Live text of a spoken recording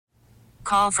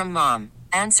Call from mom.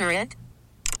 Answer it.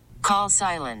 Call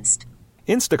silenced.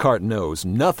 Instacart knows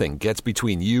nothing gets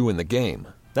between you and the game.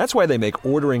 That's why they make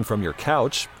ordering from your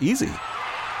couch easy.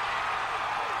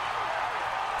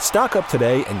 Stock up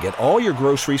today and get all your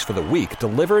groceries for the week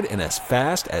delivered in as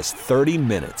fast as 30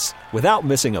 minutes without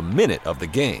missing a minute of the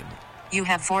game. You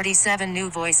have 47 new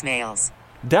voicemails.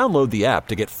 Download the app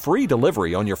to get free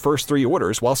delivery on your first 3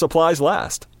 orders while supplies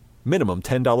last. Minimum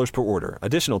 $10 per order.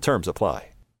 Additional terms apply.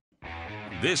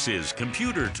 This is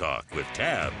Computer Talk with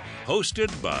Tab, hosted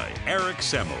by Eric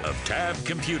Semmel of Tab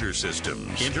Computer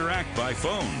Systems. Interact by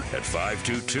phone at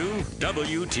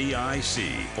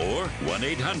 522-WTIC or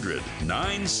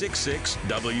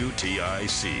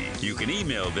 1-800-966-WTIC. You can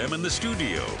email them in the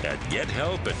studio at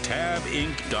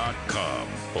gethelp@tabinc.com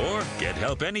or get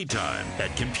help anytime at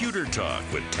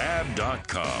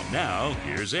computertalkwithtab.com. Now,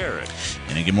 here's Eric.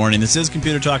 And good morning. This is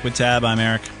Computer Talk with Tab. I'm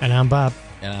Eric. And I'm Bob.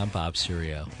 And I'm Bob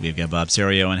Serio. We've got Bob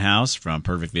Serio in-house from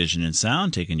Perfect Vision and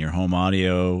Sound, taking your home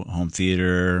audio, home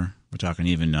theater. We're talking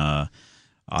even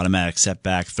automatic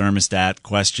setback, thermostat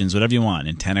questions, whatever you want,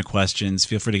 antenna questions.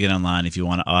 Feel free to get online if you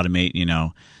want to automate, you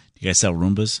guys sell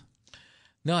Roombas?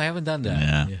 No, I haven't done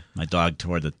that. Yeah. My dog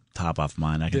tore the top off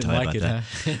mine. I can tell you about that.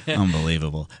 Huh?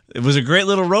 Unbelievable. It was a great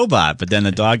little robot, but then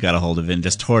the dog got a hold of it and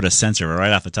just tore the sensor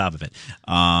right off the top of it.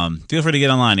 Feel free to get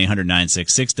online,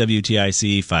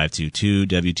 800-966-WTIC,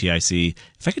 522-WTIC.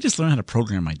 If I could just learn how to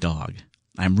program my dog.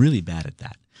 I'm really bad at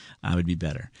that. I would be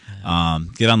better.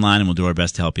 Get online and we'll do our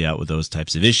best to help you out with those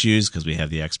types of issues because we have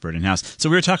the expert in-house. So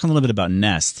we were talking a little bit about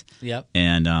Nest. Yep.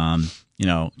 And,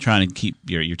 trying to keep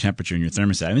your temperature and your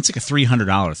thermostat. I mean, it's like a $300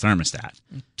 thermostat.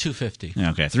 $250.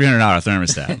 Okay, $300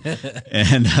 thermostat.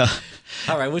 And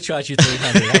all right, we'll charge you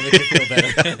 $300. I'll make you feel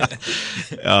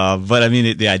better. But I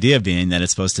mean, the idea being that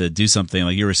it's supposed to do something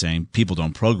like you were saying. People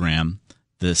don't program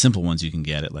the simple ones you can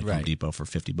get at like Home Depot for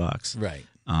 $50. Right.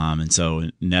 And so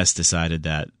Nest decided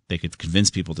that they could convince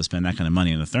people to spend that kind of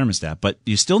money on the thermostat, but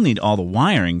you still need all the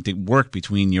wiring to work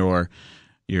between your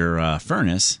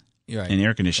furnace and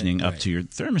air conditioning up to your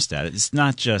thermostat. It's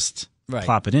not just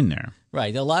plop it in there.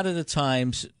 Right. A lot of the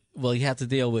times, you have to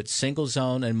deal with single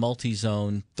zone and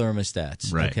multi-zone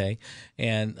thermostats. Right. Okay.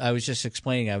 And I was just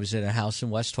explaining, I was in a house in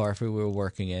West Hartford we were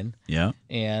working in. Yeah.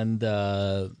 And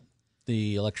the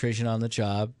electrician on the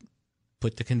job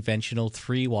put the conventional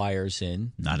 3 wires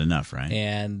in. Not enough, right?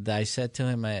 And I said to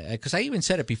him, because I even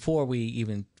said it before we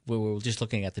were just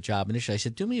looking at the job initially. I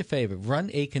said, do me a favor,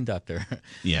 run a conductor.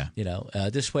 Yeah.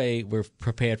 This way we're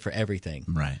prepared for everything.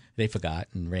 Right. They forgot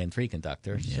and ran 3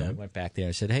 conductors. Yeah. So I went back there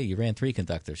and said, hey, you ran 3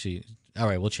 conductors. All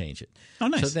right, we'll change it. Oh,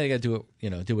 nice. So then I got to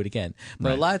do it again.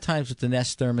 But a lot of times with the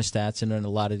Nest thermostats and then a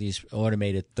lot of these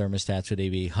automated thermostats, whether they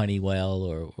be Honeywell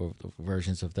or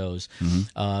versions of those, you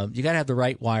got to have the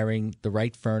right wiring, the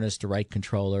right furnace, the right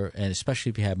controller, and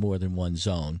especially if you have more than one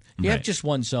zone. If you have just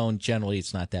one zone, generally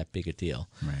it's not that big a deal.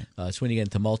 Right. So when you get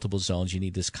into multiple zones, you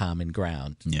need this common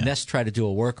ground. Yeah. Nest try to do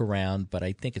a workaround, but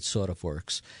I think it sort of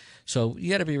works. So you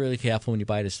got to be really careful when you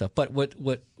buy this stuff. But what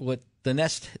the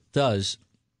Nest does,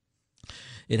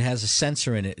 it has a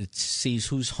sensor in it. It sees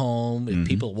who's home, if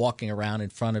people walking around in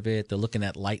front of it. They're looking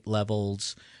at light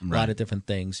levels, a lot of different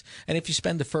things. And if you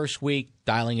spend the first week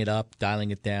dialing it up,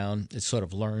 dialing it down, it sort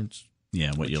of learns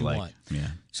what you like. Want. Yeah.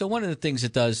 So one of the things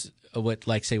it does, with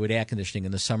air conditioning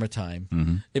in the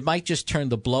summertime, it might just turn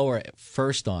the blower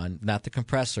first on, not the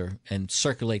compressor, and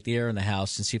circulate the air in the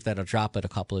house and see if that'll drop it a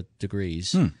couple of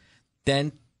degrees.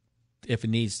 Then, if it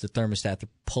needs the thermostat to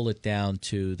pull it down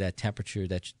to that temperature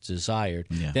that's desired,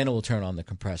 then it will turn on the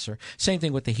compressor. Same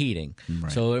thing with the heating.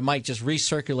 Right. So it might just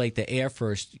recirculate the air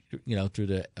first, through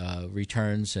the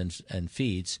returns and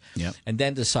feeds, and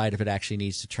then decide if it actually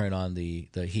needs to turn on the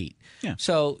heat. Yeah.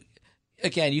 So,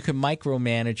 again, you can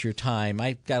micromanage your time.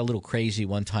 I got a little crazy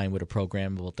one time with a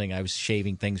programmable thing. I was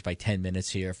shaving things by 10 minutes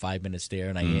here, 5 minutes there,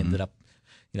 and I ended up,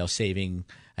 saving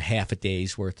a half a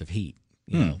day's worth of heat.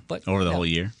 But over the whole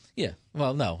year. Yeah.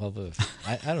 Well, no.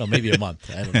 I don't know. Maybe a month.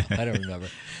 I don't know. I don't remember.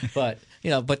 But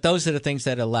but those are the things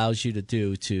that allows you to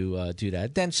do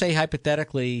that. Then say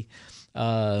hypothetically,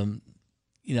 you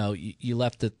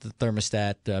left the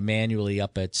thermostat manually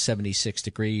up at 76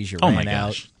 degrees. You ran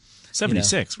out.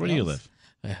 76. Where do you live?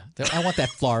 Yeah, I want that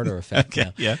Florida effect.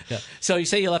 Okay, yeah. So you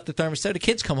say you left the thermostat. The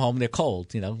kids come home, they're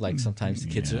cold. Like sometimes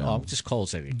the kids are just cold,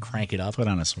 so they crank it up. Put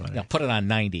on a sweater. Put it on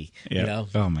 90. Yeah.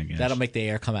 Oh my gosh. That'll make the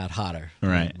air come out hotter.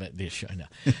 Right.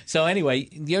 So anyway,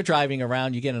 you're driving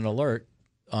around, you get an alert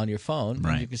on your phone,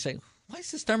 right. and you can say, "Why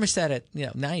is this thermostat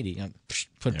at 90?"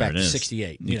 Put it back to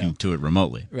 68. You can do it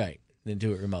remotely. Right. than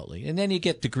do it remotely. And then you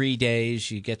get degree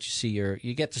days. You get to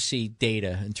see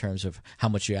data in terms of how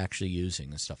much you're actually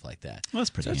using and stuff like that. Well, that's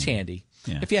pretty. So it's handy.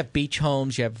 Yeah. If you have beach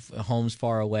homes, you have homes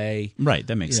far away. Right,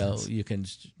 that makes sense. You can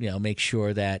make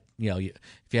sure that if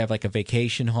you have like a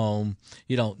vacation home,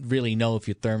 you don't really know if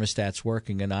your thermostat's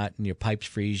working or not, and your pipes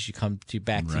freeze. You come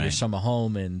back to your summer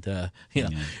home and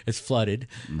it's flooded.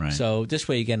 Right. So this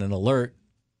way you get an alert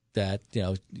that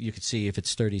you could see if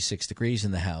it's 36 degrees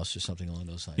in the house or something along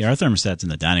those lines. Yeah, our thermostat's in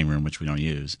the dining room, which we don't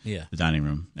use. Yeah. The dining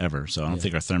room ever. So I don't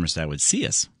think our thermostat would see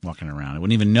us walking around. It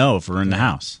wouldn't even know if we're in the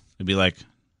house. It'd be like,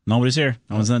 nobody's here.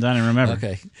 No one's in the dining room ever.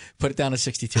 Okay. Put it down to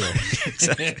 62.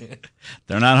 Exactly.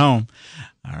 They're not home.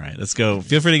 All right, let's go.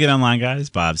 Feel free to get online, guys.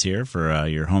 Bob's here for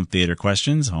your home theater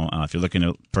questions. If you're looking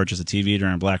to purchase a TV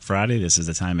during Black Friday, this is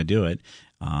the time to do it.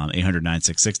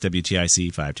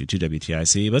 800-966-WTIC,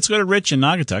 522-WTIC. Let's go to Rich in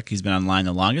Naugatuck. He's been online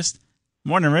the longest.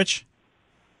 Morning, Rich.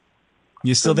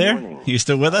 You still Good there? morning. You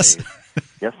still with us?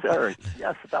 Yes, sir.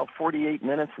 Yes, about 48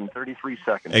 minutes and 33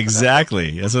 seconds.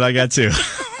 Exactly. That's what I got, too.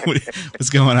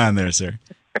 What's going on there, sir?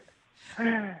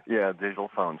 Yeah, digital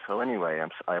phone. So anyway,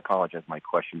 I apologize. My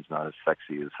question's not as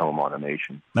sexy as home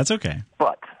automation. That's okay.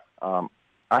 But I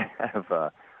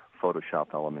have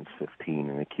Photoshop Elements 15,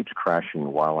 and it keeps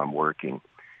crashing while I'm working.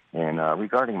 And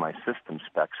regarding my system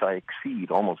specs, I exceed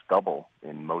almost double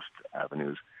in most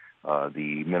avenues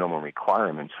the minimum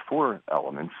requirements for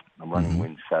Elements. I'm running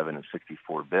Win 7 and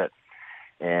 64-bit,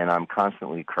 and I'm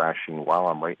constantly crashing while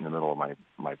I'm right in the middle of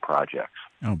my projects.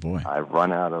 Oh, boy. I've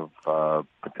run out of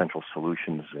potential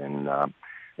solutions, and I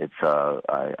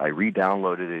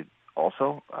re-downloaded it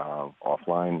also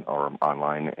offline or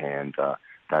online, and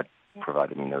that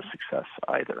provided me no success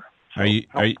either. So,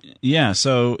 Are you? Yeah.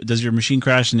 So, does your machine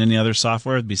crash in any other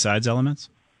software besides Elements?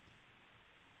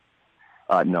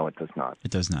 No, it does not.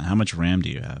 It does not. How much RAM do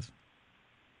you have?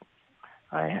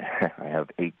 I have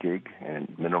 8 gig,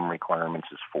 and minimum requirements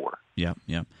is 4. Yep.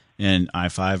 And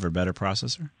i5 or better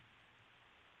processor?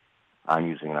 I'm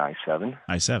using an i7.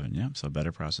 i7, yeah, so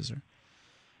better processor.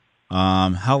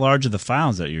 How large are the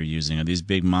files that you're using? Are these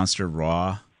big monster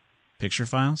raw picture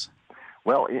files?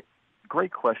 Well,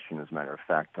 great question, as a matter of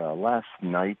fact. Last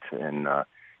night, and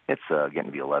it's getting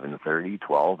to be 11:30,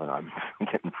 12, and I'm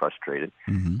getting frustrated.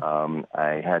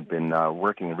 I had been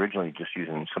working originally just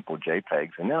using simple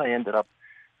JPEGs, and then I ended up,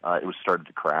 it was started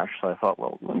to crash, so I thought,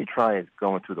 well, let me try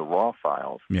going through the raw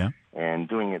files. Yeah. And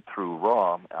doing it through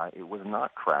raw, it was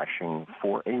not crashing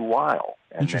for a while,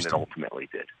 and then it ultimately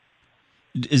did.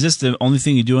 Is this the only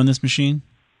thing you do on this machine,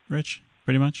 Rich,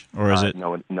 pretty much? Or is it?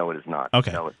 No, it is not.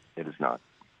 Okay. No, it is not.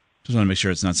 Just want to make sure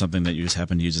it's not something that you just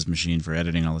happen to use this machine for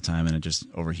editing all the time and it just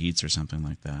overheats or something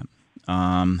like that.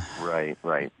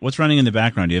 Right. What's running in the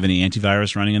background? Do you have any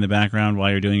antivirus running in the background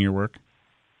while you're doing your work?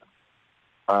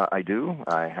 I do.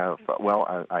 I have.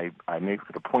 I make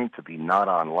it a point to be not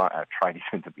online. I try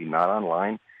to be not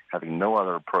online, having no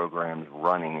other programs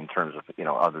running in terms of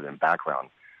other than background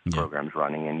programs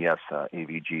running. And yes,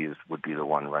 AVG would be the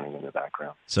one running in the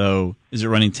background. So, is it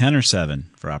running 10 or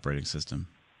 7 for operating system?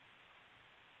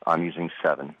 I'm using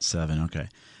 7. 7, okay.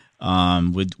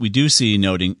 We do see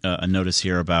a notice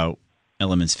here about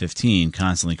Elements 15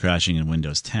 constantly crashing in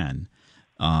Windows 10.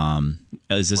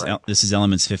 This is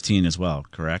Elements 15 as well,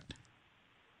 correct?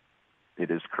 It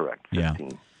is correct. 15. Yeah.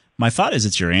 My thought is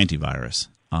it's your antivirus.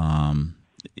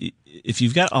 If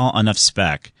you've got enough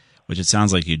spec, which it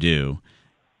sounds like you do,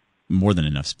 more than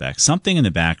enough spec, something in the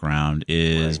background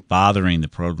is bothering the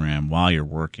program while you're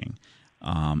working.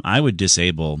 I would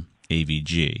disable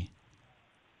AVG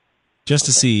just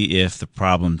to see if the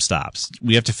problem stops.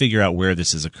 We have to figure out where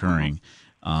this is occurring.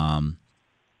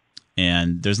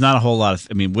 And there's not a whole lot of,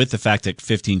 with the fact that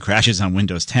 15 crashes on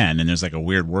Windows 10, and there's like a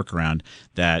weird workaround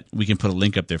that we can put a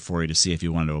link up there for you to see if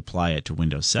you wanted to apply it to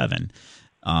Windows 7.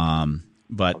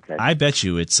 But I bet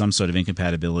you it's some sort of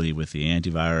incompatibility with the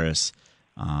antivirus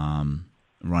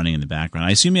running in the background.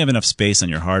 I assume you have enough space on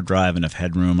your hard drive, enough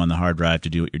headroom on the hard drive to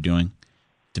do what you're doing,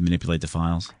 to manipulate the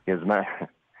files. As a matter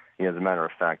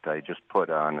of fact, I just put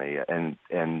on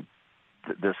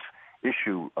this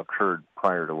issue occurred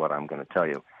prior to what I'm going to tell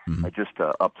you. I just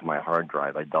upped my hard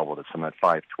drive. I doubled it, so I'm at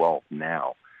 512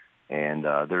 now, and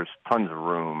there's tons of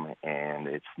room, and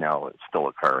it's still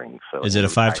occurring. So is it a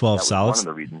 512 solid? One of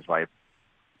the reasons why.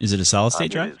 Is it a solid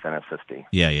state drive? It is an SSD.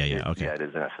 Yeah. Okay. Yeah, it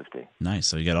is an SSD. Nice.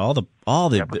 So you got all the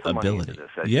ability.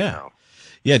 Yeah.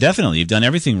 Yeah, definitely. You've done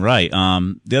everything right.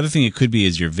 The other thing it could be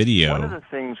is your video. One of the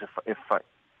things, if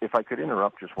I could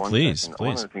interrupt just one second,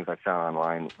 one of the things I found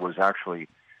online was actually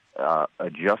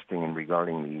adjusting and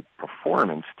regarding the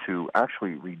performance to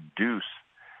actually reduce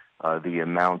the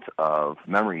amount of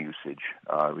memory usage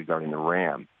regarding the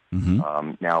RAM.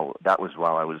 Now, that was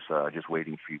while I was just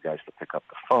waiting for you guys to pick up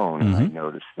the phone, and I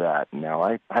noticed that. Now,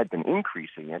 I had been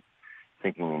increasing it,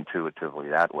 thinking intuitively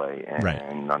that way,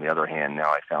 and on the other hand, now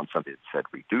I found something that said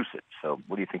reduce it. So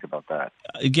what do you think about that?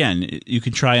 Again, you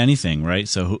can try anything, right?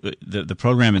 So the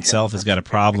program itself has got a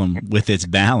problem with its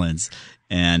balance,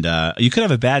 and you could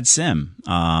have a bad SIM.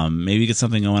 Maybe you get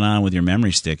something going on with your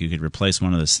memory stick. You could replace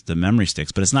one of the memory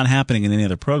sticks, but it's not happening in any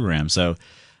other program. So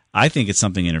I think it's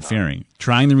something interfering.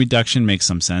 Trying the reduction makes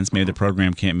some sense. Maybe the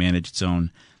program can't manage its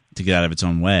own to get out of its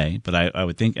own way, but I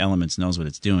would think Elements knows what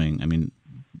it's doing. I mean,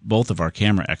 both of our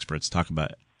camera experts talk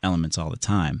about Elements all the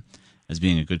time as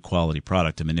being a good quality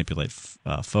product to manipulate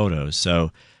photos.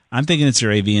 So I'm thinking it's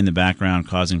your AV in the background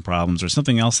causing problems or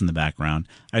something else in the background.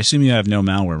 I assume you have no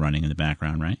malware running in the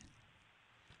background, right?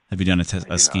 Have you done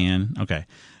a scan? Okay.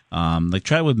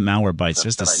 Try it with Malwarebytes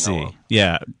just to see.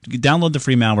 Yeah, download the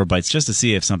free Malwarebytes just to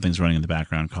see if something's running in the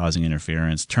background causing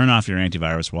interference. Turn off your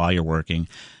antivirus while you're working.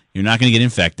 You're not going to get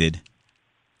infected,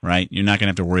 right? You're not going to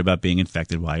have to worry about being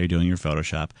infected while you're doing your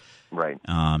Photoshop. Right.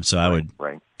 So I would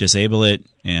disable it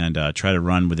and try to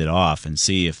run with it off and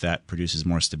see if that produces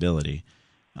more stability.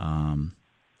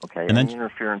 Okay. And then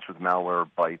interference with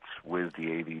Malwarebytes with the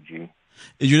AVG?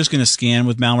 You're just going to scan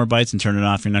with Malwarebytes and turn it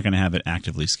off. You're not going to have it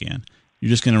actively scan. You're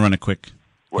just going to run a quick,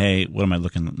 hey, what am I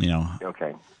looking,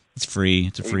 Okay. It's free.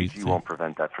 It's a free thing. Won't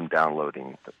prevent that from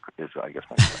downloading, is I guess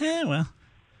my question. Well,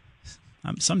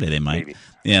 someday they might. Maybe.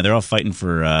 Yeah, they're all fighting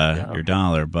for your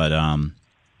dollar, but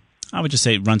I would just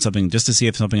say run something just to see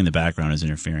if something in the background is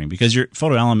interfering, because your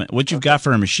photo element, what you've got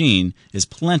for a machine is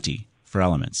plenty for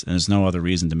Elements, and there's no other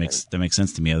reason to make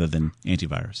sense to me other than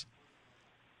antivirus.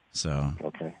 So,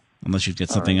 unless you get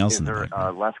something else in the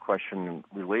background. Last question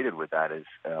related with that is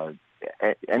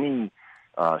any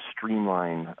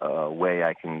streamline way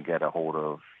I can get a hold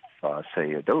of,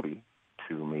 say, Adobe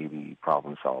to maybe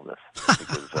problem solve this,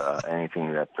 because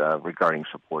anything that regarding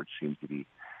support seems to be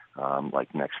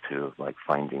next to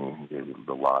finding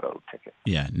the lotto ticket.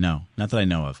 Yeah, no, not that I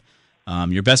know of.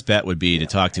 Your best bet would be to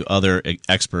talk to other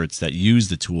experts that use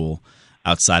the tool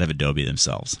outside of Adobe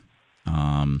themselves.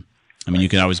 You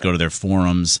can always go to their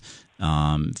forums.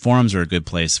 Forums are a good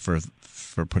place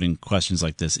for putting questions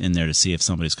like this in there to see if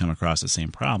somebody's come across the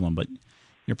same problem. But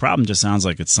your problem just sounds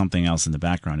like it's something else in the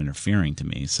background interfering to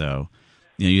me. So,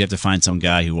 you have to find some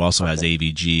guy who also has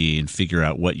AVG and figure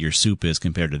out what your soup is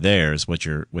compared to theirs, what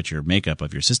your makeup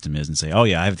of your system is, and say, oh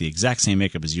yeah, I have the exact same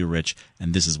makeup as you, Rich,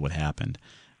 and this is what happened.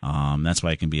 That's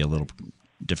why it can be a little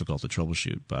difficult to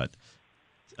troubleshoot. But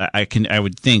I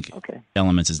would think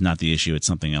Elements is not the issue; it's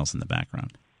something else in the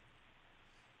background.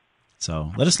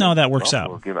 So let us know how that works out.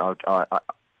 We'll give out.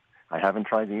 I haven't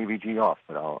tried the AVG off,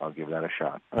 but I'll give that a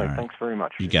shot. All right. Thanks very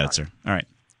much. You got it, sir. All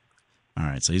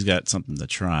right. So he's got something to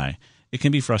try. It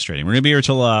can be frustrating. We're going to be here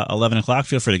till 11 o'clock.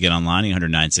 Feel free to get online,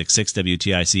 10966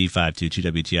 WTIC, 522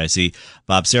 WTIC.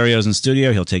 Bob Serio's in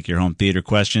studio. He'll take your home theater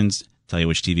questions, tell you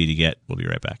which TV to get. We'll be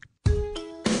right back.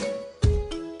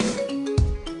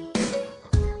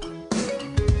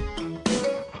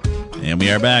 And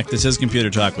we are back. This is Computer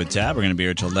Talk with Tab. We're going to be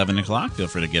here till 11 o'clock. Feel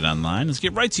free to get online. Let's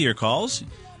get right to your calls.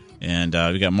 And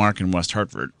we got Mark in West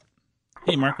Hartford.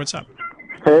 Hey, Mark, what's up?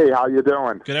 Hey, how you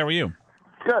doing? Good. How are you?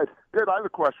 Good. I have a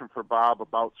question for Bob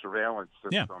about surveillance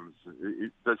systems. Yeah.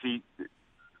 Does he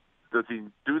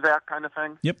do that kind of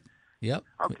thing? Yep.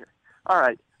 Okay. All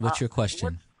right. What's your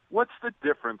question? What's the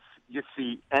difference you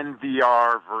see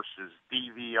NVR versus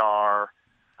DVR,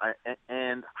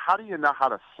 and how do you know how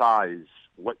to size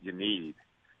what you need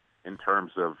in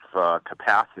terms of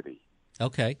capacity?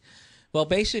 Okay. Well,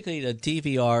 basically, the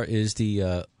DVR is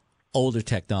the older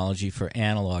technology for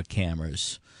analog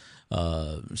cameras.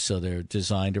 So they're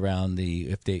designed around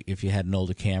if you had an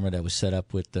older camera that was set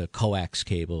up with the coax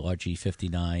cable,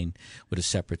 RG59, with a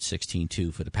separate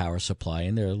 16.2 for the power supply,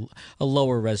 and they're a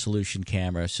lower resolution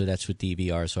camera, so that's what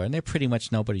DVRs are, and they're pretty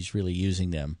much nobody's really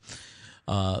using them.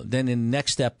 Then the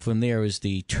next step from there is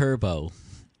the turbo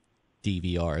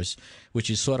DVRs, which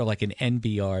is sort of like an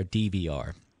NVR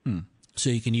DVR. So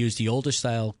you can use the older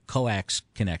style coax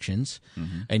connections,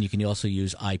 and you can also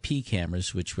use IP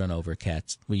cameras, which run over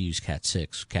we use Cat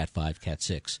 6, Cat 5, Cat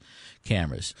 6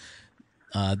 cameras.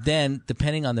 Then,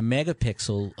 depending on the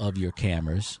megapixel of your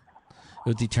cameras, it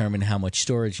will determine how much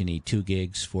storage you need, 2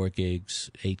 gigs, 4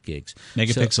 gigs, 8 gigs.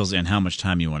 Megapixels and how much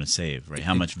time you want to save, right?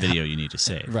 How much video you need to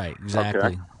save. Right, exactly.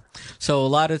 Okay. So a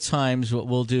lot of times what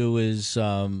we'll do is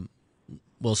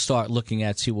we'll start looking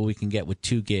at, see what we can get with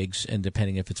 2 gigs, and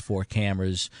depending if it's 4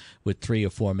 cameras with 3 or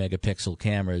 4 megapixel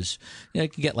cameras, you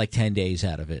can get like 10 days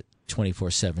out of it,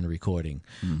 24/7 recording.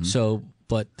 So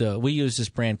but we use this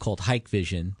brand called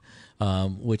Hikvision,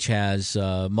 which has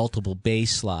multiple bay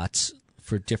slots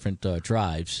for different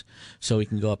drives. So we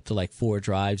can go up to like 4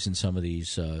 drives in some of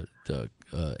these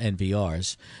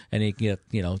NVRs, and you can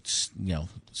get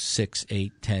 6,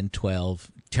 8, 10,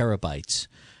 12 terabytes.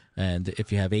 And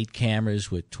if you have 8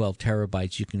 cameras with 12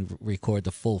 terabytes, you can record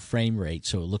the full frame rate,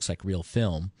 so it looks like real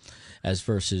film, as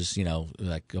versus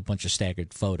like a bunch of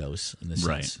staggered photos in the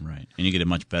sense. Right. And you get a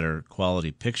much better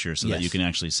quality picture, so that you can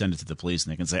actually send it to the police,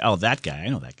 and they can say, "Oh, that guy, I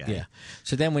know that guy." Yeah.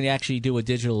 So then, when you actually do a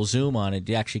digital zoom on it,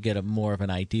 you actually get more of an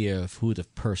idea of who the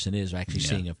person is, or actually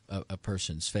seeing a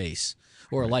person's face,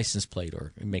 or a license plate,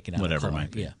 or making out whatever a car. it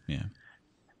might be. Yeah.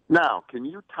 Now, can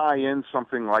you tie in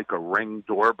something like a Ring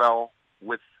doorbell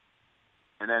with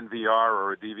an NVR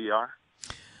or a DVR?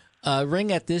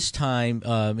 Ring at this time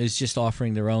is just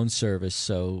offering their own service.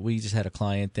 So we just had a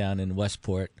client down in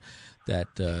Westport that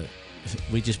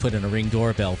we just put in a Ring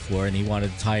doorbell for, and he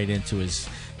wanted to tie it into his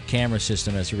camera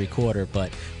system as a recorder.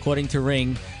 But according to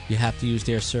Ring, you have to use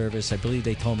their service. I believe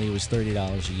they told me it was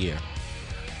 $30 a year.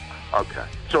 Okay.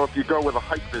 So if you go with a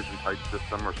Hikvision type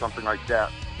system or something like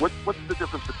that, what's the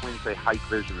difference between, say,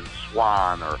 Hikvision and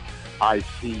Swan or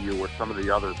ICU or some of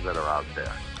the others that are out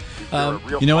there? Is there a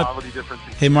real quality difference?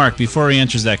 Hey, Mark, before he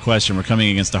answers that question, we're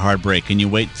coming against a hard break. Can you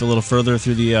wait a little further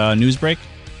through the news break?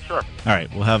 Sure. All right,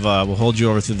 we'll hold you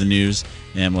over through the news,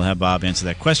 and we'll have Bob answer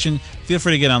that question. Feel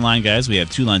free to get online, guys. We have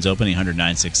 2 lines open,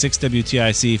 800-966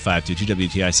 WTIC, 522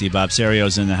 WTIC. Bob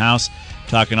Serio's in the house,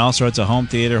 talking all sorts of home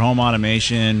theater, home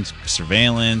automation,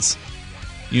 surveillance,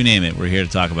 you name it. We're here to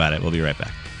talk about it. We'll be right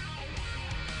back.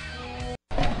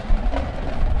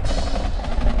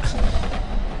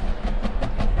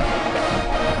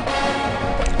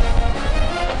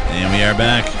 And we are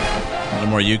back. A little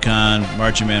more Yukon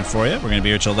Marching Man for you. We're going to be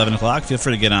here till 11 o'clock. Feel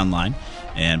free to get online.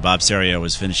 And Bob Serio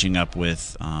was finishing up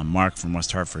with Mark from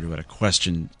West Hartford, who had a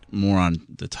question more on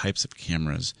the types of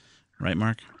cameras. Right,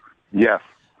 Mark? Yes.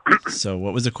 So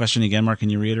what was the question again, Mark? Can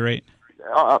you reiterate?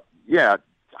 Yeah.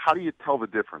 How do you tell the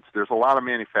difference? There's a lot of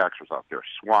manufacturers out there.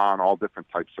 Swan, all different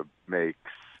types of makes.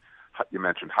 You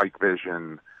mentioned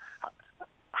Hikvision.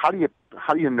 How do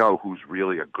you know who's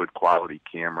really a good quality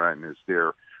camera, and is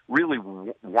there really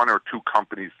 1 or 2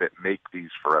 companies that make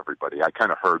these for everybody? I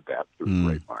kind of heard that through the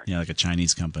grapevine. Yeah, like a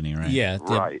Chinese company, right? Yeah,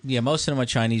 right. Yeah, most of them are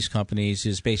Chinese companies.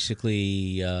 Is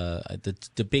basically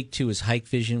the big 2 is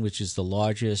Hikvision, which is the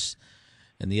largest,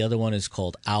 and the other one is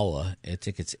called AHUA. I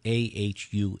think it's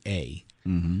AHUA.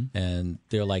 Mm-hmm. And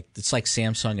they're like, it's like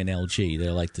Samsung and LG.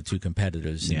 They're like the 2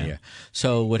 competitors in there.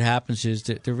 So what happens is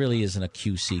that there really isn't a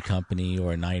QC company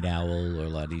or a Night Owl or a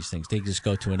lot of these things. They just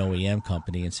go to an OEM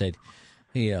company and say,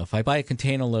 if I buy a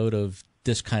container load of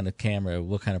this kind of camera,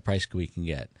 what kind of price we can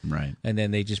get? Right. And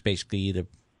then they just basically either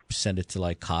send it to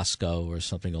like Costco or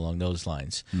something along those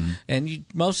lines. Mm-hmm. And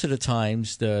most of the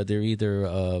times they're either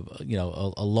a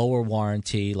lower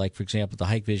warranty, like for example the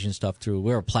Hikvision stuff.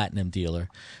 We're a platinum dealer,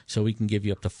 so we can give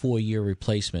you up to 4-year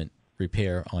replacement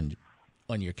repair on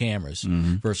your cameras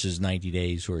versus 90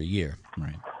 days or a year.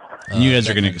 Right. And you guys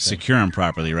are going to secure them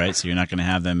properly, right? So you're not going to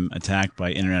have them attacked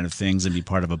by Internet of Things and be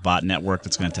part of a bot network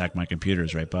that's going to attack my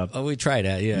computers, right, Bob? Oh, we try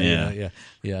that,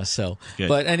 yeah. So, good.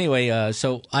 But anyway,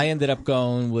 so I ended up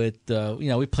going with,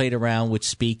 we played around with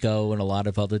Spico and a lot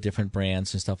of other different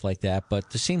brands and stuff like that. But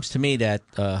it seems to me that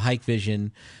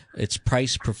Hikvision, its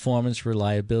price, performance,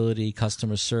 reliability,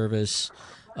 customer service,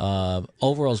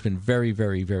 overall has been very,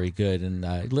 very, very good. And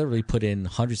I literally put in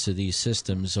hundreds of these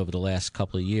systems over the last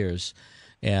couple of years.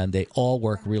 And they all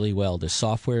work really well. The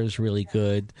software is really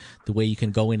good. The way you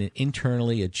can go in and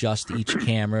internally adjust each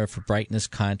camera for brightness,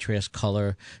 contrast,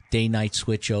 color, day-night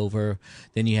switch over.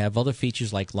 Then you have other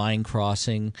features like line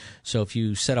crossing. So if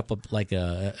you set up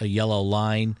a yellow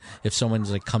line, if someone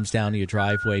comes down to your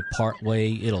driveway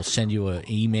partway, it'll send you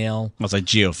an email. Well, it's like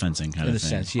geofencing kind of thing. In a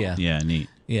sense, yeah. Yeah, neat.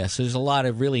 Yeah, so there's a lot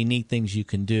of really neat things you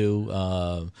can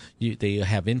do. They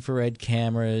have infrared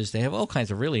cameras. They have all kinds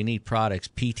of really neat products.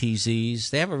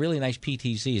 PTZs. They have a really nice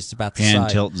PTZ. It's about the size. Pan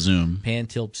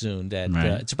tilt zoom.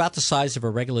 It's about the size of a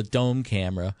regular dome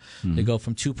camera. Mm-hmm. They go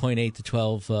from 2.8 to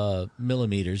 12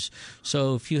 millimeters.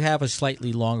 So if you have a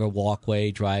slightly longer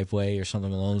walkway, driveway, or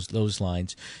something along those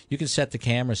lines, you can set the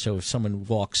camera so if someone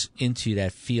walks into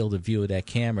that field of view of that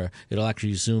camera, it'll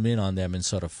actually zoom in on them and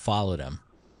sort of follow them.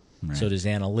 Right. So there's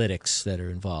analytics that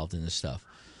are involved in this stuff.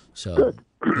 So,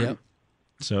 yep.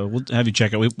 So we'll have you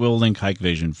check it. We'll link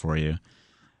Hikvision for you.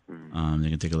 You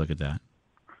can take a look at that.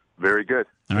 Very good.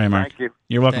 All right, Mark. Thank you.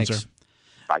 You're welcome, Thanks. sir.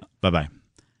 Bye. Bye-bye.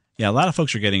 Yeah, a lot of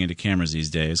folks are getting into cameras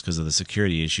these days because of the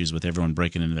security issues with everyone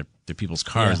breaking into their people's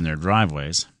cars and their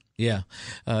driveways. Yeah.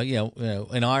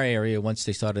 In our area, once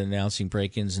they started announcing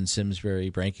break-ins in Simsbury,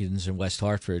 break-ins in West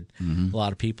Hartford, a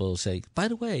lot of people say, by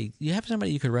the way, you have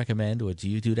somebody you could recommend, or do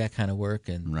you do that kind of work?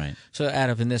 And Right. so out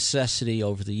of a necessity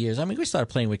over the years, I mean, we started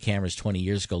playing with cameras 20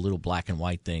 years ago, little black and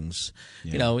white things.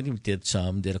 Yeah. We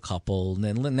did a couple, and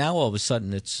then now all of a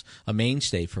sudden it's a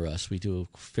mainstay for us. We do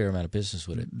a fair amount of business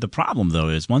with it. The problem, though,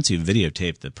 is once you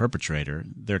videotape the perpetrator,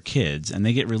 they're kids, and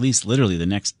they get released literally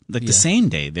the same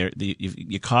day.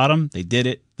 You caught them, they did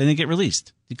it, then they get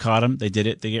released. You caught them, they did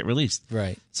it, they get released.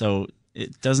 Right. So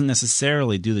it doesn't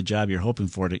necessarily do the job you're hoping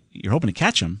for. You're hoping to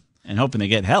catch them and hoping they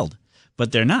get held,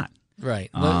 but they're not. Right.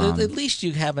 Well, at least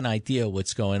you have an idea of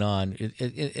what's going on.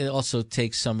 It also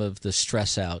takes some of the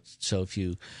stress out. So if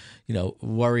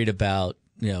worried about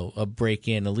a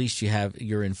break-in, at least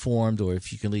you're informed, or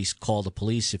if you can at least call the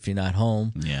police if you're not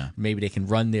home. Yeah. Maybe they can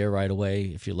run there right away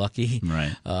if you're lucky.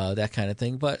 Right. That kind of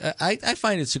thing. But I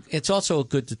find it's also a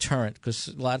good deterrent, because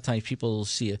a lot of times people will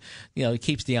see it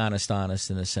keeps the honest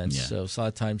in a sense. Yeah. So a lot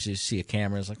of times you see a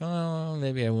camera, it's like, oh,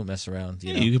 maybe I won't mess around.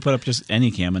 You could put up just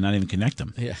any camera and not even connect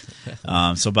them.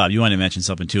 Yeah. So Bob, you wanted to mention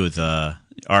something too with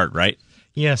art, right?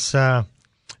 Yes.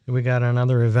 We got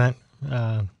another event.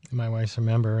 My wife's a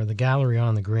member of the Gallery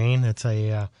on the Green. It's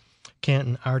a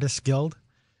Canton Artists Guild.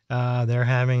 They're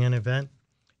having an event,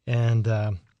 and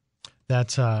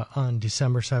that's on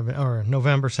November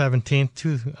 17th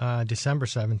to December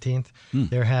 17th.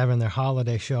 They're having their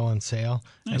holiday show on sale,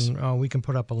 Nice. And we can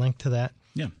put up a link to that.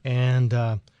 Yeah. And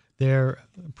they're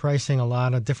pricing a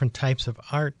lot of different types of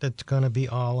art that's going to be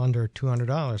all under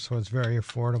 $200, so it's very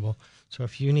affordable. So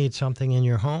if you need something in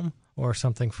your home or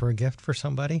something for a gift for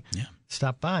somebody,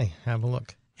 stop by, have a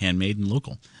look. Handmade and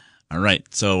local. All right,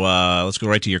 so let's go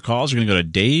right to your calls. We're going to go to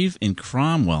Dave in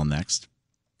Cromwell next.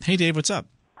 Hey, Dave, what's up?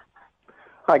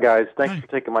 Hi, guys. Thanks for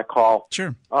taking my call.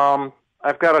 Sure.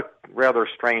 I've got a rather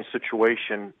strange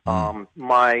situation.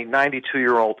 My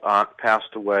 92-year-old aunt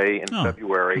passed away in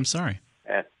February. I'm sorry.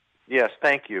 And yes,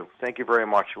 thank you. Thank you very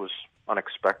much. It was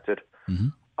unexpected.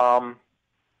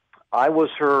 I was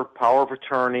her power of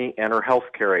attorney and her health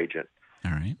care agent.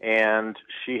 All right. And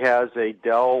she has a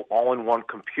Dell all-in-one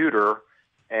computer,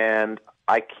 and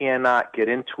I cannot get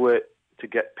into it to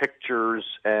get pictures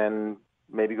and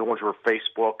maybe go into her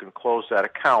Facebook and close that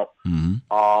account.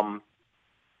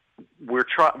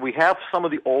 We have some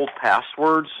of the old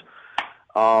passwords,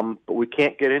 but we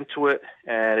can't get into it,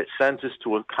 and it sends us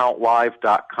to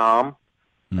accountlive.com,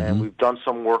 and we've done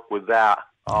some work with that.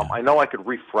 I know I could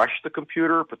refresh the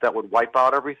computer, but that would wipe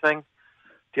out everything. Do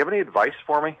you have any advice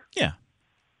for me? Yeah.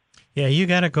 Yeah, you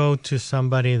got to go to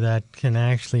somebody that can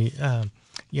actually,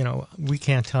 we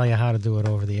can't tell you how to do it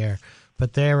over the air,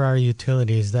 but there are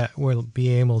utilities that will be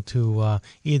able to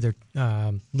either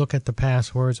look at the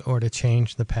passwords or to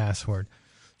change the password.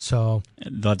 So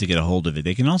they'll have to get a hold of it.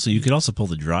 You could also pull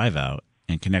the drive out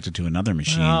and connect it to another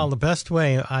machine. Well, the best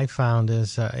way I found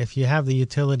is if you have the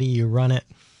utility, you run it.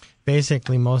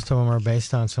 Basically, most of them are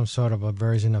based on some sort of a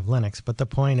version of Linux. But the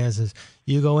point is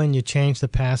you go in, you change the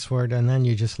password, and then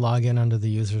you just log in under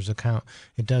the user's account.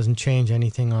 It doesn't change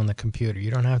anything on the computer. You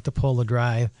don't have to pull the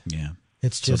drive. Yeah.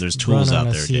 It's just there's tools run on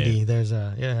out a there, CD. Dave. There's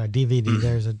a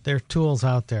DVD. There are tools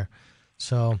out there.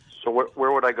 So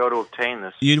where would I go to obtain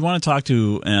this? You'd want to talk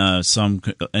to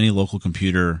any local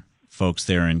computer folks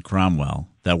there in Cromwell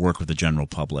that work with the general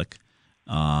public.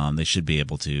 They should be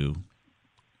able to.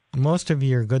 Most of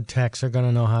your good techs are going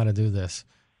to know how to do this.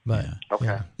 But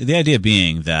The idea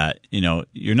being that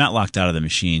you're not locked out of the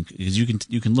machine because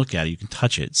you can look at it, you can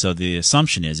touch it. So the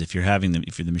assumption is if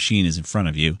the machine is in front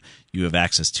of you, you have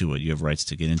access to it, you have rights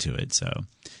to get into it. So,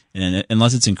 and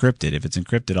unless it's encrypted, if it's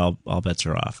encrypted, all bets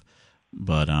are off.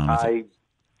 But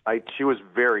she was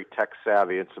very tech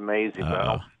savvy. It's amazing. But I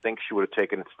don't think she would have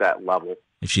taken it to that level.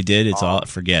 If she did, it's all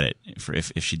forget it.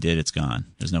 If she did, it's gone.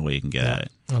 There's no way you can get at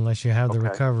it unless you have the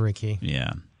recovery key.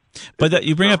 Yeah. But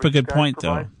you bring up a good point,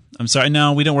 though. I'm sorry.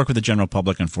 No, we don't work with the general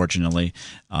public, unfortunately.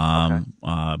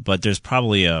 But there's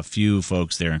probably a few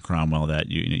folks there in Cromwell that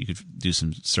you could do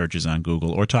some searches on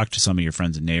Google or talk to some of your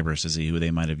friends and neighbors to see who they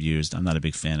might have used. I'm not a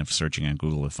big fan of searching on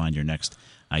Google to find your next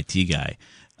IT guy.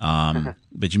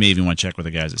 But you may even want to check with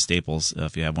the guys at Staples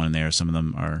if you have one in there. Some of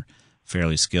them are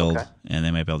fairly skilled, and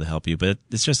they might be able to help you. But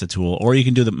it's just a tool. Or you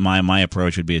can do my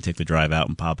approach would be to take the drive out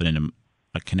and pop it into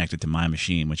connect it to my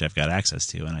machine, which I've got access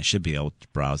to, and I should be able to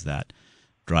browse that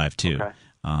drive too.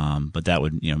 But that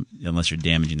would, unless you're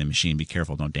damaging the machine, be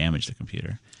careful, don't damage the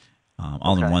computer.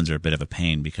 All-in-ones are a bit of a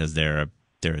pain because they're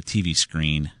a TV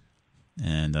screen,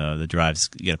 and the drives,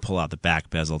 you got to pull out the back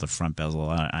bezel, the front bezel.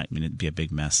 I mean, it'd be a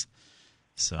big mess.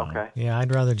 So yeah,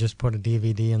 I'd rather just put a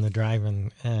DVD in the drive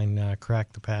and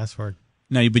crack the password.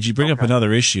 Now, but you bring up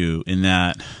another issue in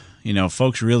that,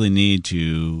 folks really need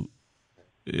to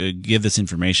give this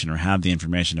information or have the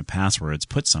information of passwords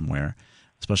put somewhere,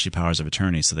 especially powers of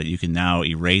attorney, so that you can now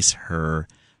erase her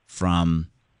from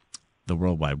the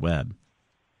World Wide Web.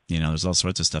 There's all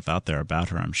sorts of stuff out there about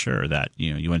her, I'm sure, that,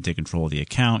 you want to take control of the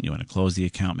account, you want to close the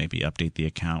account, maybe update the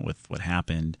account with what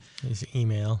happened. His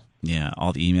email. Yeah,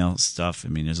 all the email stuff. I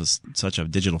mean, there's such a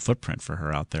digital footprint for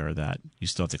her out there that you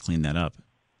still have to clean that up.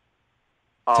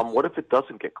 What if it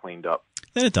doesn't get cleaned up?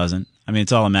 Then it doesn't. I mean,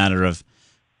 it's all a matter of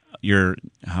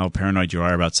how paranoid you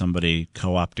are about somebody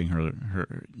co-opting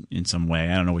her in some way.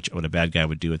 I don't know what a bad guy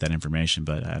would do with that information,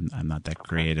 but I'm not that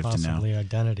creative to know. Possibly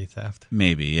identity theft.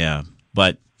 Maybe, yeah.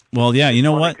 But, well, yeah, you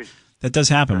know what? That does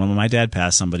happen. When my dad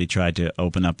passed, somebody tried to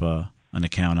open up an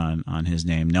account on his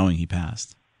name knowing he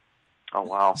passed. Oh,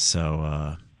 wow.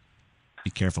 So be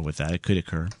careful with that. It could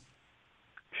occur.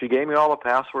 She gave me all the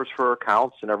passwords for her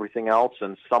accounts and everything else,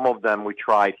 and some of them we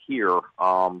tried here,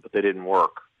 but they didn't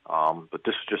work. But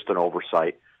this is just an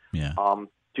oversight. Yeah. Do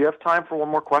you have time for one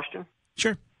more question?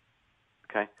 Sure.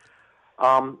 Okay.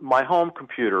 My home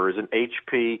computer is an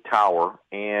HP Tower,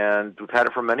 and we've had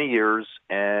it for many years,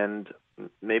 and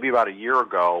maybe about a year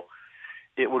ago,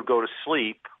 it would go to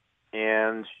sleep,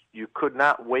 and you could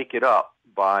not wake it up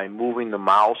by moving the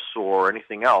mouse or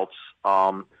anything else.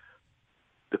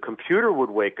 The computer would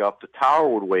wake up, the tower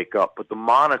would wake up, but the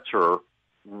monitor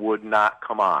would not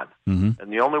come on. Mm-hmm. And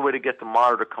the only way to get the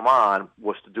monitor to come on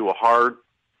was to do a hard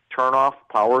turn off,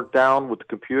 power down with the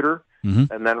computer,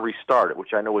 and then restart it,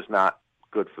 which I know is not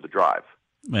good for the drive.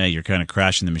 Well, you're kind of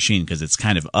crashing the machine because it's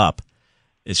kind of up.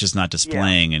 It's just not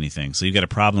displaying anything. So you've got a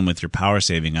problem with your power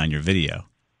saving on your video.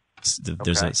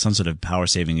 There's some sort of power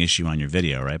saving issue on your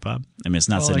video, right, Bob? I mean, it's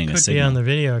not sending a signal. It could be on the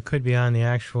video. It could be on the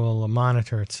actual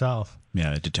monitor itself.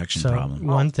 Yeah, a detection so problem.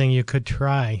 One thing you could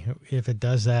try, if it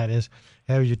does that, is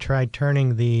have you tried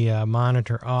turning the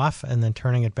monitor off and then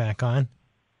turning it back on?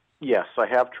 Yes, I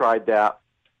have tried that,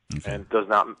 and it does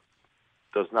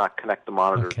not connect the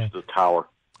monitor to the tower.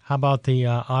 How about the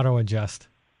auto adjust?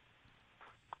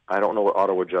 I don't know what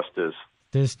auto adjust is.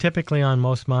 There's typically on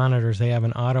most monitors, they have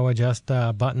an auto adjust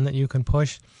button that you can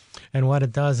push. And what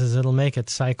it does is it'll make it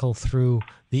cycle through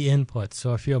the inputs.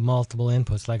 So if you have multiple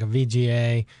inputs, like a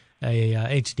VGA, a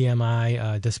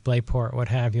HDMI, DisplayPort, what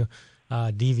have you,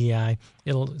 DVI,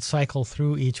 it'll cycle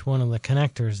through each one of the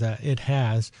connectors that it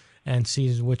has and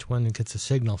sees which one it gets a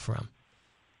signal from.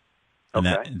 And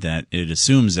that it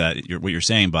assumes that what you're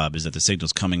saying, Bob, is that the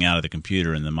signal's coming out of the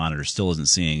computer and the monitor still isn't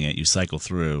seeing it. You cycle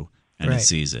through and it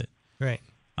sees it. Right.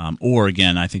 Or,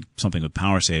 again, I think something with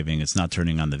power saving, it's not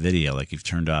turning on the video, like you've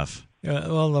turned off.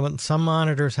 Some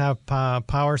monitors have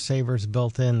power savers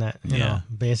built in that, you know,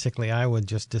 basically I would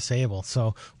just disable.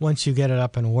 So once you get it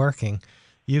up and working,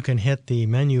 you can hit the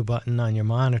menu button on your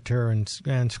monitor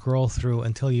and scroll through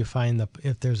until you find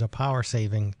if there's a power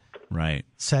saving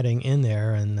setting in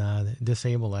there and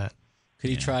disable that. Could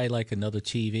you try like another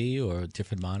TV or a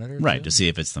different monitor? Right, to see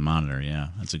if it's the monitor, yeah.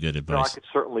 That's a good advice. No, I could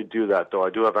certainly do that, though. I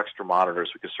do have extra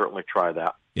monitors. We could certainly try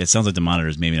that. Yeah, it sounds like the monitor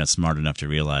is maybe not smart enough to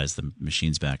realize the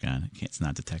machine's back on. It's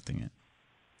not detecting it.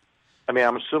 I mean,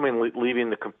 I'm assuming leaving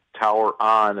the tower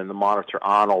on and the monitor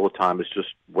on all the time is just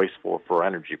wasteful for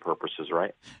energy purposes,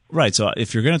 right? Right. So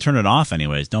if you're going to turn it off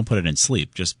anyways, don't put it in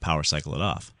sleep. Just power cycle it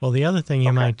off. Well, the other thing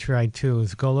you might try, too,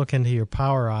 is go look into your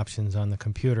power options on the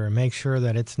computer and make sure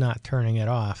that it's not turning it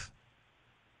off.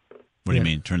 What do you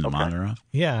mean, turn the monitor off?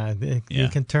 Yeah, you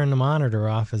can turn the monitor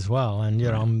off as well. And, you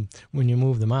know, when you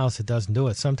move the mouse, it doesn't do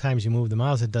it. Sometimes you move the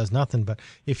mouse, it does nothing. But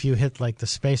if you hit, like, the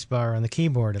space bar on the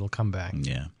keyboard, it'll come back.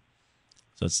 Yeah.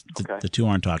 So it's the two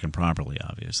aren't talking properly,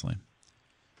 obviously.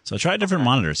 So try a different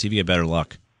monitor. See if you get better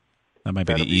luck. That might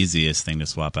be the easiest thing to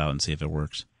swap out and see if it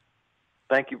works.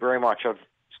 Thank you very much. It's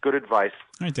good advice.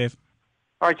 All right, Dave.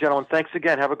 All right, gentlemen. Thanks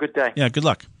again. Have a good day. Yeah, good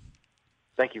luck.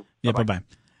 Thank you. Yeah, bye-bye.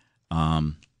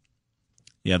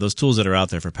 Yeah, those tools that are out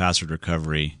there for password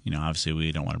recovery, you know, obviously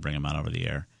we don't want to bring them out over the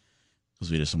air because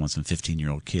we just don't want some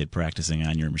 15-year-old kid practicing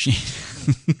on your machine.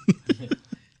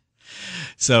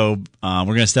 So we're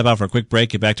going to step out for a quick break,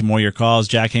 get back to more of your calls.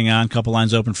 Jack, hang on. Couple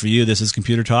lines open for you. This is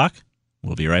Computer Talk.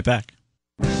 We'll be right back.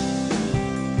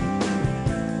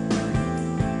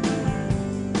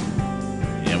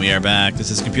 Yeah, we are back. This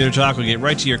is Computer Talk. We'll get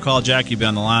right to your call, Jack. You've been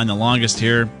on the line the longest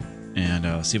here,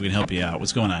 and see if we can help you out.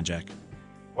 What's going on, Jack?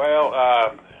 Well,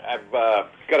 I've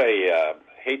got a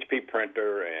HP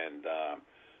printer, and a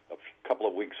couple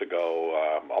of weeks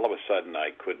ago, all of a sudden I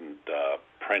couldn't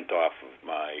print off of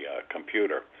my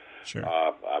computer. Sure.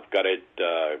 I've got it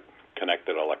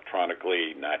connected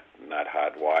electronically, not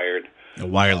hardwired.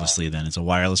 Wirelessly, then. It's a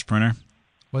wireless printer?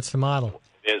 What's the model?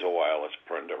 It is a wireless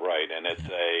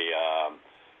a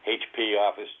HP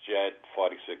OfficeJet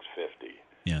 4650.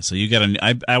 Yeah, so you got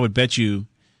I would bet you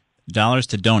dollars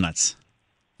to donuts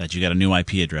that you got a new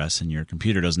IP address and your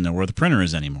computer doesn't know where the printer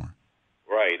is anymore.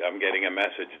 Right. I'm getting a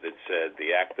message that said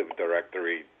the Active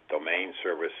Directory domain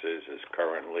services is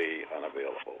currently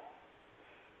unavailable.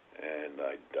 And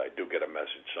I do get a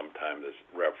message sometimes that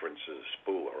references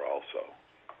Spooler also.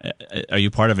 Are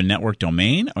you part of a network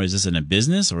domain, or is this in a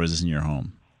business, or is this in your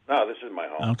home? No, this is my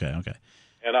home. Okay.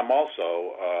 And I'm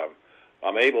also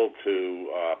I'm able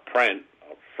to print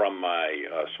from my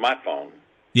smartphone.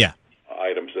 Yeah.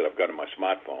 Items that I've got on my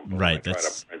smartphone. But Right. when I try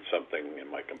to print something in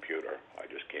my computer, I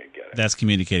just can't get it. That's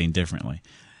communicating differently.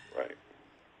 Right.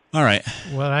 All right.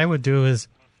 What I would do is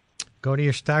go to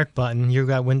your start button. You've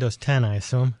got Windows 10, I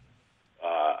assume.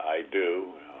 I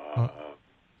do.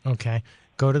 Okay.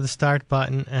 Go to the start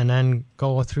button and then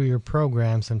go through your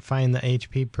programs and find the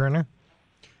HP printer.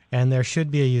 And there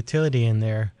should be a utility in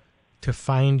there to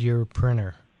find your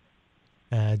printer,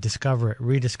 discover it,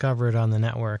 rediscover it on the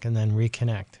network, and then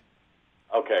reconnect.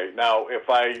 Okay. Now, if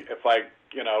I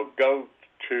go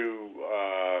to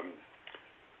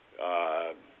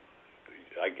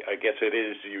I guess it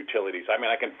is utilities. I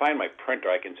mean, I can find my printer.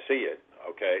 I can see it.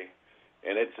 Okay,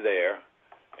 and it's there,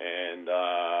 and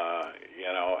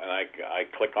and I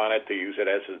click on it to use it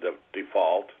as the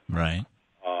default. Right.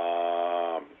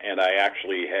 And I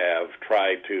actually have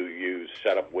tried to use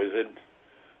Setup Wizard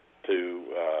to.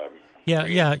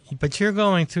 Yeah, but you're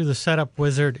going through the Setup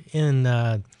Wizard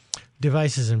in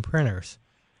devices and printers,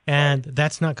 and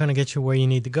that's not going to get you where you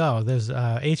need to go. There's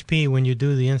HP, when you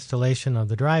do the installation of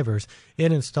the drivers,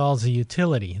 it installs a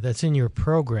utility that's in your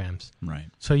programs. Right.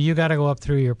 So you got to go up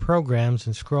through your programs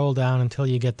and scroll down until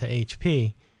you get to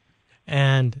HP,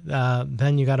 and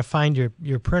then you got to find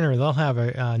your printer. They'll have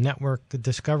a network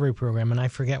discovery program, and I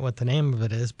forget what the name of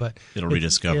it is, but it'll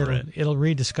rediscover it. It'll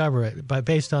rediscover it, but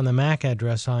based on the MAC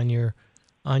address on your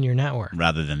network,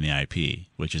 rather than the IP,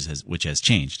 which has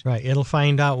changed. Right. It'll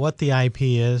find out what the IP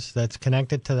is that's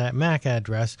connected to that MAC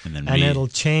address, and it'll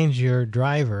change your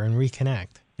driver and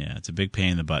reconnect. Yeah, it's a big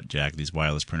pain in the butt, Jack, these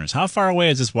wireless printers. How far away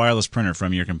is this wireless printer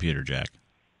from your computer, Jack?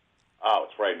 Oh,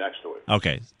 it's right next to it.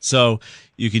 Okay, so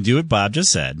you can do what Bob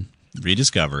just said,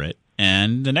 rediscover it,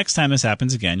 and the next time this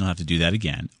happens again, you'll have to do that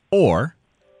again. Or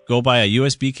go buy a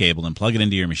USB cable and plug it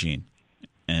into your machine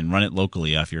and run it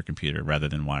locally off your computer rather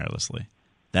than wirelessly.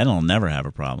 That'll never have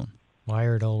a problem.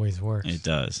 Wired always works. It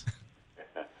does.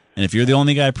 And if you're the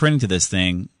only guy printing to this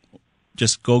thing,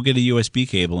 just go get a USB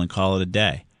cable and call it a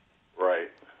day. Right.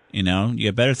 You know, you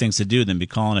got better things to do than be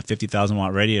calling a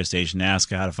 50,000-watt radio station to ask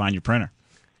how to find your printer.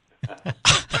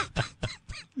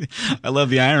 I love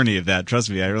the irony of that. Trust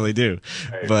me, I really do.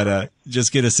 Hey, but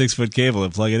just get a 6-foot cable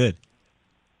and plug it in.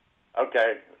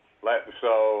 Okay.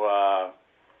 So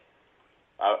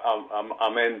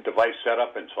I'm in device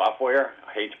setup and software,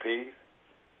 HP.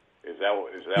 Is that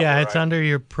yeah, it's under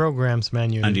your programs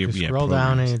menu. Under you scroll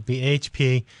down and it'd be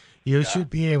HP. You should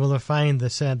be able to find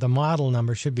the model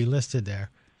number should be listed there.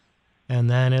 And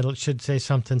then it should say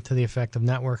something to the effect of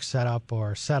network setup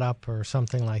or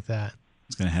something like that.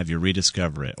 It's going to have you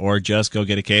rediscover it. Or just go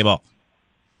get a cable.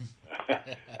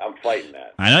 I'm fighting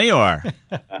that. I know you are.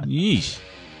 Yeesh.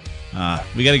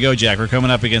 We got to go, Jack. We're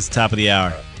coming up against the top of the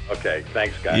hour. Okay,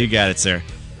 thanks, guys. You got it, sir.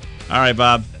 All right,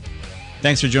 Bob.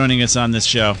 Thanks for joining us on this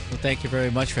show. Well, thank you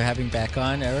very much for having back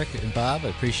on, Eric and Bob. I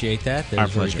appreciate that. That Our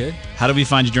was very pleasure. good. How do we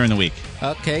find you during the week?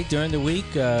 Okay, during the week,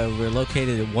 we're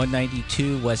located at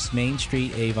 192 West Main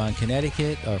Street, Avon,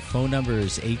 Connecticut. Our phone number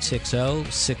is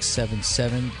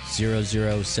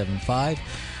 860-677-0075.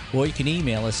 Or you can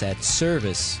email us at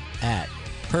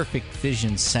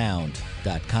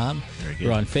service@perfectvisionsound.com. Very good.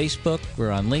 We're on Facebook. We're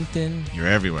on LinkedIn. You're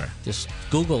everywhere. Just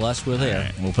Google us. We're there. All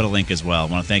right. We'll put a link as well. I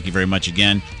want to thank you very much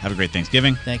again. Have a great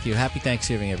Thanksgiving. Thank you. Happy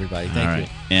Thanksgiving, everybody. All Thank right. you.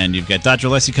 And you've got Dr.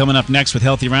 Alessi coming up next with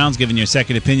Healthy Rounds, giving you a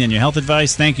second opinion on your health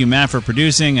advice. Thank you, Matt, for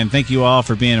producing, and thank you all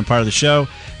for being a part of the show.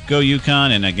 Go UConn,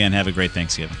 and again, have a great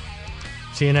Thanksgiving.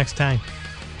 See you next time.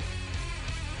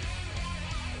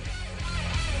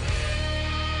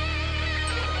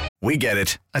 We get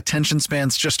it. Attention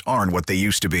spans just aren't what they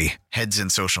used to be. Heads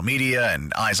in social media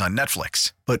and eyes on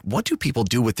Netflix. But what do people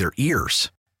do with their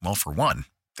ears? Well, for one,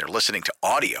 they're listening to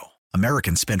audio.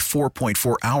 Americans spend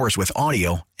 4.4 hours with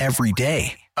audio every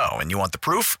day. Oh, and you want the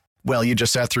proof? Well, you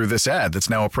just sat through this ad that's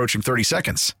now approaching 30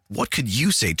 seconds. What could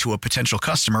you say to a potential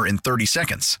customer in 30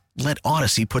 seconds? Let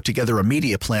Odyssey put together a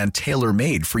media plan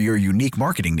tailor-made for your unique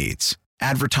marketing needs.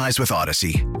 Advertise with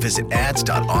Odyssey. Visit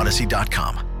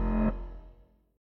ads.odyssey.com.